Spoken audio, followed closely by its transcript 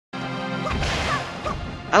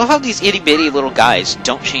I love how these itty-bitty little guys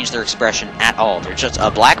don't change their expression at all. They're just a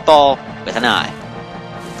black ball with an eye.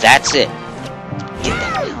 That's it. Get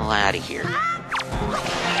the hell out of here.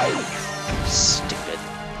 Stupid.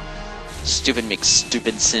 Stupid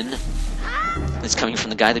McStupidson. It's coming from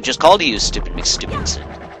the guy that just called you Stupid McStupidson.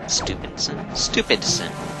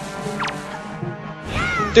 Stupidson.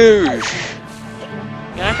 Douche.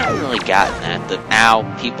 Yeah, I haven't really gotten that. The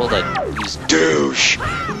people that use douche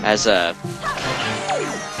as a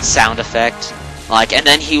sound effect. Like, and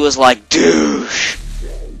then he was like, douche.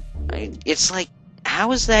 It's like,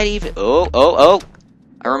 how is that even? Oh.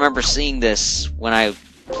 I remember seeing this when I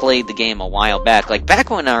played the game a while back. Like, back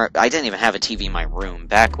when I didn't even have a TV in my room.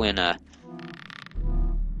 Back when, the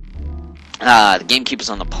GameCube was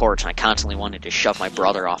on the porch, and I constantly wanted to shove my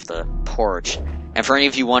brother off the porch. And for any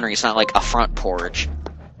of you wondering, it's not like a front porch.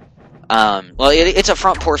 Well, it's a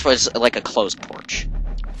front porch, but it's like a closed porch.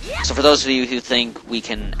 So for those of you who think we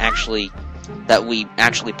actually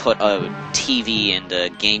put a TV and a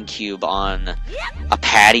GameCube on a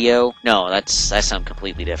patio, no, that sounds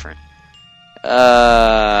completely different.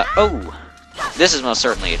 Oh, this is most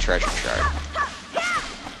certainly a treasure chart.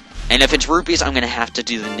 And if it's rupees, I'm gonna have to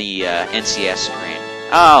do the NCS screen.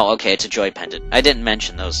 Oh, okay, it's a joy pendant. I didn't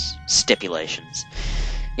mention those stipulations.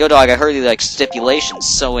 Yo, dog, I heard you like stipulations,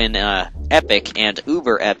 so in Epic and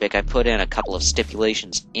Uber Epic, I put in a couple of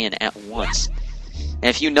stipulations in at once. And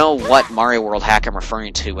if you know what Mario World hack I'm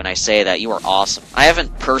referring to when I say that, you are awesome. I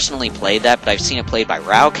haven't personally played that, but I've seen it played by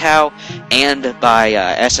Raocow and by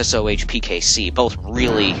SSOH PKC, both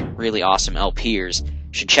really, really awesome LPers.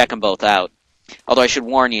 Should check them both out. Although I should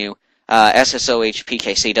warn you, SSOH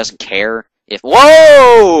PKC doesn't care if—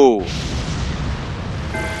 Whoa!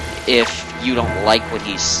 If you don't like what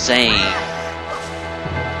he's saying.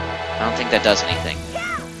 I don't think that does anything.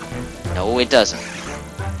 No, it doesn't.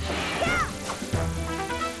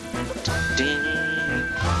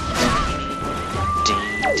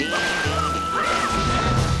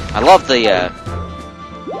 I love the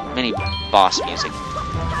mini boss music.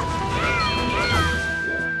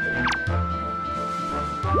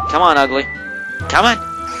 Come on, ugly. Come on.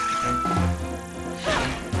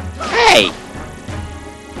 Hey!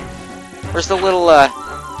 Where's the little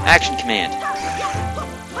action command?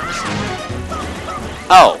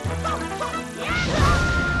 Oh.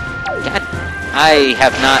 God, I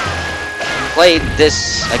have not played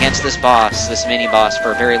against this boss, this mini boss,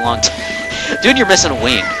 for a very long time. Dude, you're missing a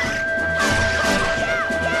wing.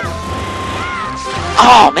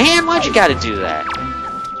 Oh man, why'd you gotta do that?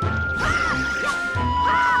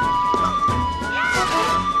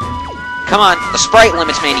 Come on, the sprite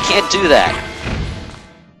limits, man, you can't do that.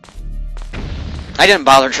 I didn't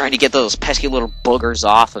bother trying to get those pesky little boogers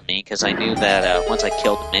off of me, because I knew that once I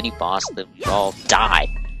killed the mini-boss, they would all die.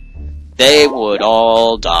 They would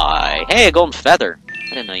all die. Hey, a golden feather. I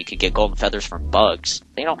didn't know you could get golden feathers from bugs.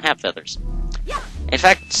 They don't have feathers. In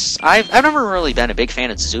fact, I've never really been a big fan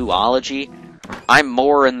of zoology. I'm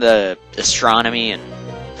more in the astronomy and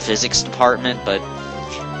physics department, but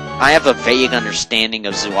I have a vague understanding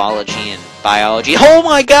of zoology and biology. Oh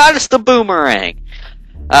my god, it's the boomerang!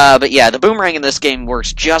 But yeah, the boomerang in this game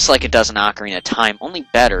works just like it does in Ocarina of Time, only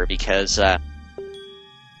better because, I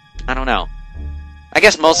don't know. I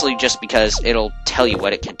guess mostly just because it'll tell you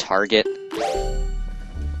what it can target.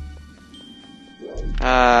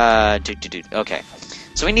 Okay.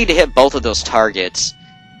 So we need to hit both of those targets.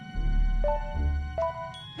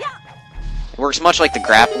 It works much like the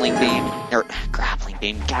grappling beam. Grappling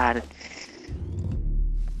beam, god.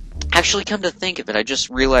 Actually, come to think of it, I just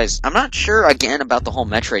realized, I'm not sure again about the whole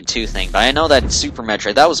Metroid 2 thing, but I know that in Super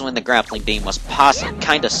Metroid, that was when the grappling beam was possibly,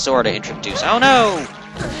 kinda, sorta introduced. Oh no!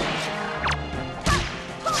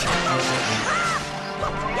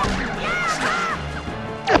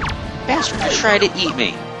 Bastard, you tried to eat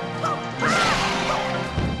me.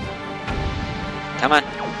 Come on.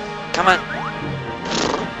 Come on.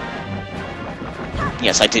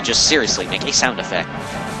 Yes, I did just seriously make a sound effect.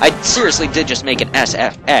 I seriously did just make an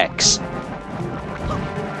SFX.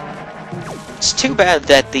 It's too bad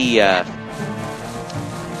that the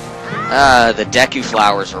Deku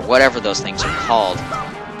flowers, or whatever those things are called.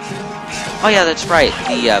 Oh yeah, that's right.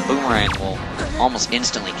 The boomerang will almost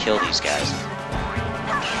instantly kill these guys.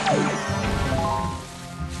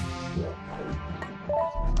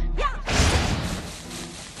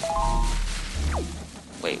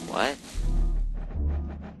 Wait, what?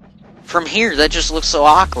 From here, that just looks so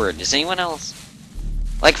awkward. Does anyone else?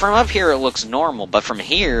 Like, from up here, it looks normal, but from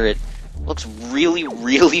here, it looks really,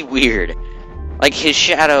 really weird. Like, his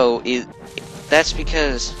shadow is... That's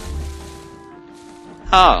because...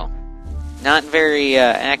 Oh. Not very,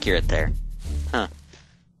 accurate there. Huh.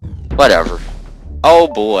 Whatever. Oh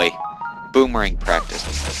boy. Boomerang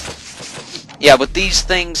practice. Yeah, with these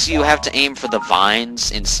things, you have to aim for the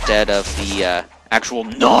vines instead of the actual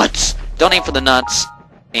nuts. Don't aim for the nuts.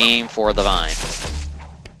 Aim for the vine.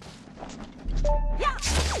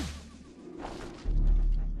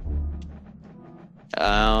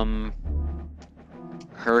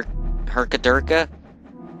 Herkadurka?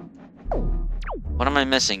 What am I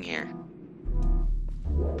missing here?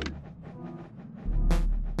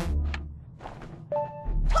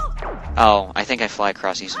 Oh, I think I fly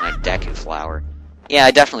across using my Deku flower. Yeah,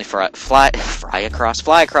 I definitely fly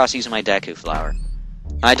across using my Deku flower.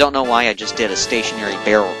 I don't know why I just did a stationary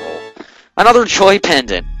barrel roll. Another joy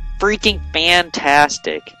pendant! Freaking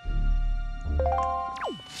fantastic!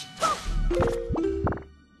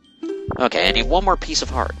 Okay, I need one more piece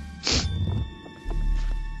of heart.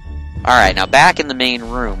 Alright, now back in the main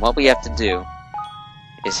room, what we have to do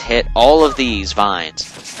is hit all of these vines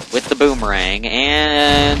with the boomerang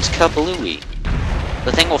and kablooey.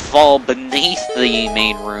 The thing will fall beneath the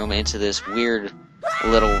main room into this weird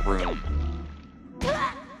little room.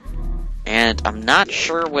 And I'm not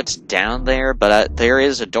sure what's down there, but there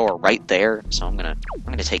is a door right there, so I'm gonna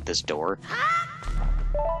take this door.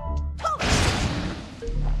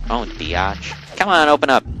 Oh, biatch. Come on, open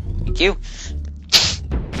up. Thank you.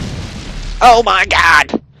 Oh my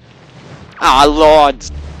god! Ah,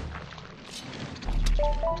 lords!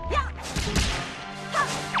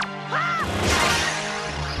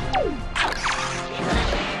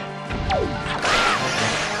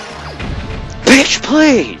 Bitch,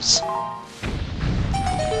 please!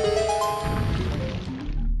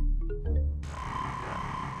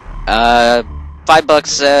 $5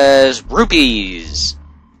 says rupees.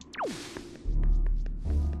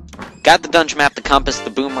 Got the dungeon map, the compass, the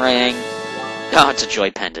boomerang. Oh, it's a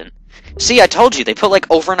joy pendant. See, I told you, they put like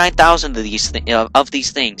over 9,000 of these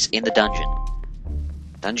things in the dungeon.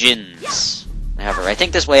 Dungeons. However, I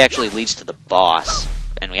think this way actually leads to the boss,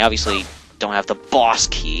 and we obviously don't have the boss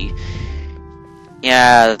key.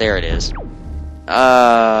 Yeah, there it is.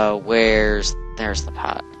 There's the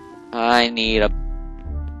pot. I need a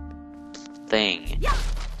thing.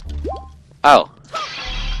 Oh.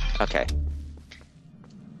 Okay.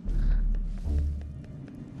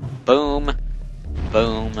 Boom.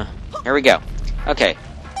 Boom. Here we go. Okay.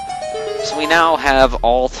 So we now have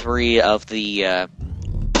all three of the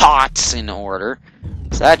pots in order.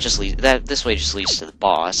 So that just leads this way just leads to the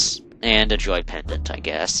boss and a joy pendant, I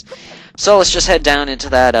guess. So let's just head down into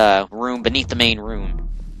that room beneath the main room.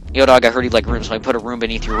 Yo dog, I heard you like rooms, so I put a room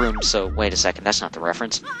beneath your room. So wait a second, that's not the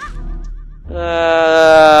reference.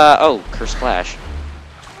 Oh, Curse Splash.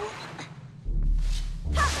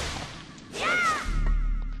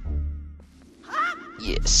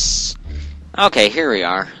 Yes. Okay, here we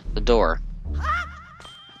are. The door.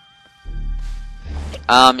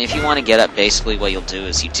 If you want to get up, basically what you'll do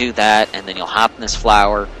is you do that, and then you'll hop in this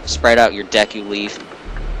flower, spread out your Deku leaf,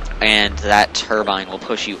 and that turbine will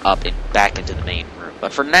push you up and back into the main room.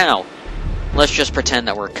 But for now, let's just pretend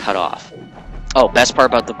that we're cut off. Oh, best part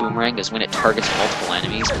about the boomerang is when it targets multiple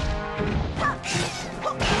enemies.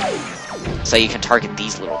 So you can target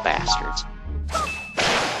these little bastards.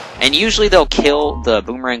 And usually the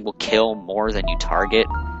boomerang will kill more than you target.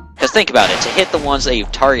 Because think about it, to hit the ones that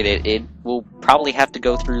you've targeted, it will probably have to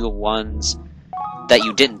go through the ones that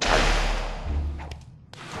you didn't target.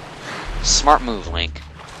 Smart move, Link.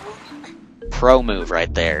 Pro move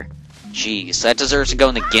right there. Jeez, that deserves to go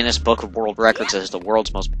in the Guinness Book of World Records as the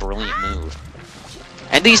world's most brilliant move.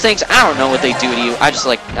 And these things, I don't know what they do to you, I just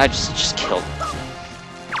kill them.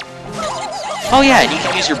 Oh yeah, and you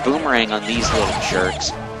can use your boomerang on these little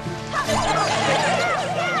jerks.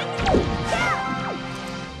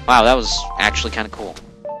 Wow, that was actually kind of cool.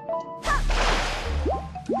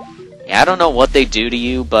 Yeah, I don't know what they do to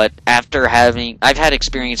you, but I've had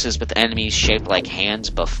experiences with enemies shaped like hands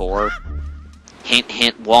before. Hint,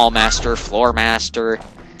 hint, Wall Master, Floor Master,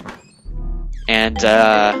 and,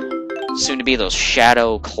 soon to be those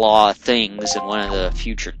Shadow Claw things in one of the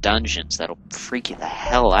future dungeons that'll freak you the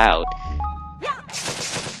hell out.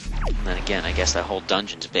 And then again, I guess that whole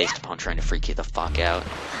dungeon's based upon trying to freak you the fuck out.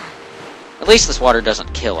 At least this water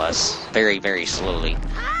doesn't kill us very, very slowly.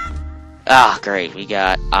 Ah, great, we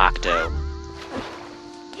got Octo.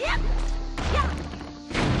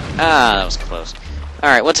 Ah, that was close.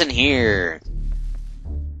 Alright, what's in here?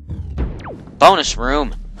 Bonus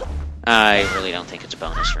room. I really don't think it's a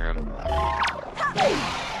bonus room.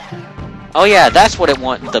 Oh yeah, that's what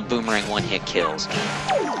the boomerang one-hit kills.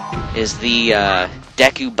 Is the,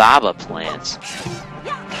 Deku Baba plants.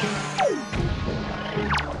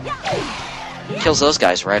 Kills those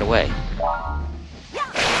guys right away.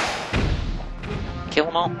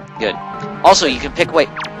 kill them all? Good. Also, you can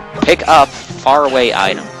pick up far-away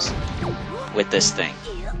items with this thing.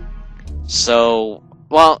 So,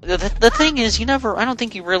 well, the thing is, I don't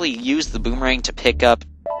think you really use the boomerang to pick up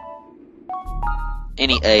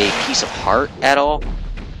a piece of heart at all.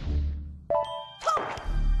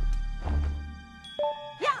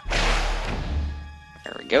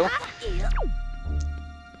 There we go.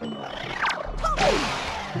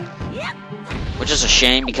 Which is a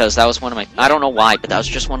shame, because that was one of my... I don't know why, but that was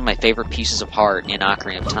just one of my favorite pieces of heart in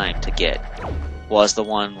Ocarina of Time to get. Was the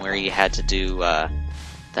one where you had to do,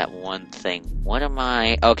 that one thing. What am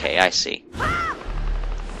I... Okay, I see.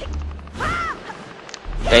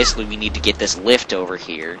 Basically, we need to get this lift over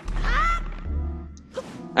here.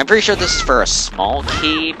 I'm pretty sure this is for a small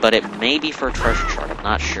key, but it may be for a treasure chart. I'm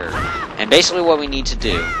not sure. And basically what we need to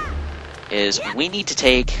do is we need to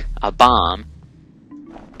take a bomb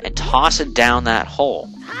and toss it down that hole.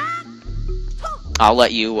 I'll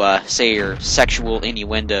let you say your sexual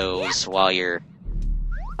innuendos while you're...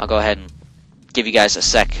 I'll go ahead and give you guys a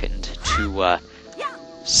second to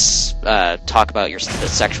talk about the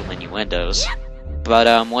sexual innuendos.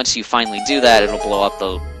 But once you finally do that, it'll blow up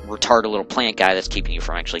the retarded little plant guy that's keeping you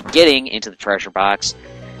from actually getting into the treasure box.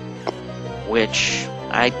 Which,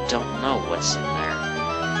 I don't know what's in there.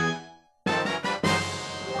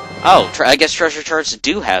 Oh, I guess treasure charts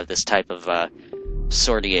do have this type of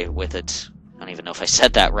sortie with it. I don't even know if I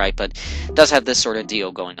said that right, but it does have this sort of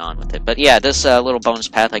deal going on with it. But yeah, this little bonus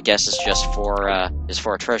path, I guess, is just for a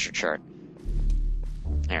treasure chart.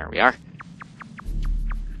 There we are.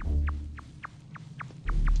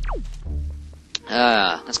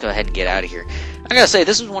 Let's go ahead and get out of here. I gotta say,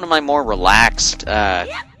 this is one of my more relaxed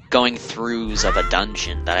going throughs of a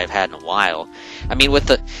dungeon that I've had in a while. I mean,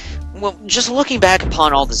 well, just looking back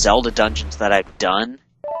upon all the Zelda dungeons that I've done,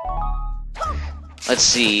 let's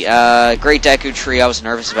see, Great Deku Tree, I was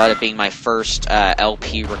nervous about it being my first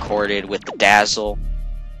LP recorded with the Dazzle.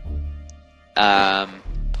 Not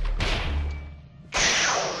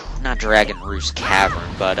Dragon Roost Cavern,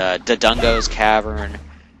 but Dodongo's Cavern.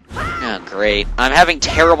 Oh, great. I'm having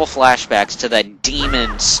terrible flashbacks to that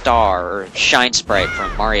Demon Star, or Shine Sprite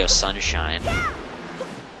from Mario Sunshine.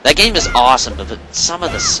 That game is awesome, but some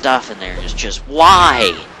of the stuff in there is just...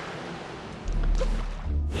 Why?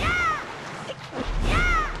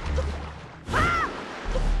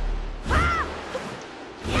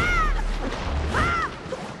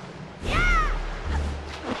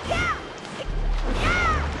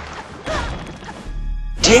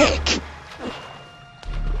 Dick!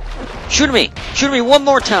 Shoot me! Shoot me one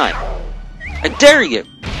more time! I dare you!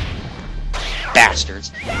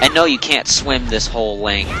 Bastards. And no, you can't swim this whole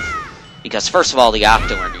length. Because first of all, the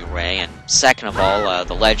Octo are in your way, and second of all,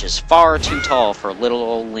 the ledge is far too tall for little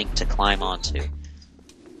old Link to climb onto.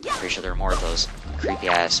 Pretty sure there are more of those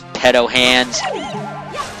creepy-ass pedo hands.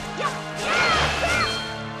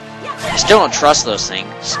 I still don't trust those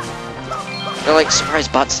things. They're like surprise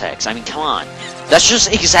butt sex. I mean, come on. That's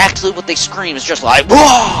just exactly what they scream. It's just like,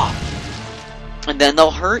 whoa! And then they'll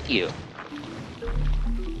hurt you.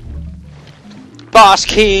 Boss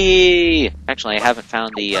key! Actually, I haven't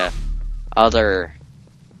found the other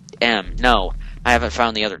No, I haven't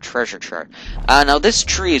found the other treasure chart. Now, this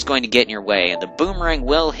tree is going to get in your way, and the boomerang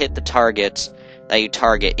will hit the targets that you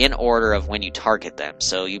target in order of when you target them.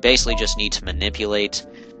 So you basically just need to manipulate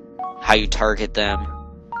how you target them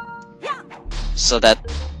so that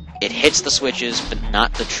it hits the switches, but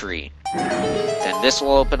not the tree. Then this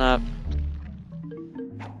will open up,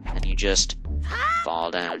 and you just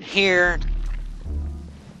fall down here,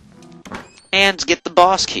 and get the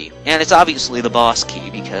boss key. And it's obviously the boss key,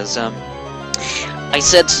 because, I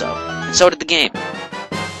said so. And so did the game.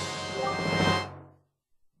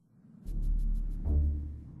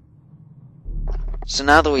 So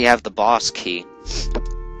now that we have the boss key,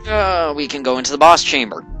 we can go into the boss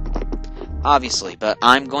chamber. Obviously, but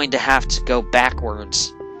I'm going to have to go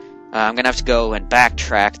backwards. I'm going to have to go and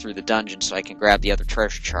backtrack through the dungeon so I can grab the other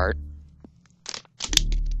treasure chart.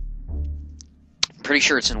 I'm pretty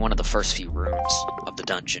sure it's in one of the first few rooms of the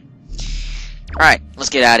dungeon. Alright, let's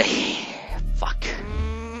get out of here. Fuck.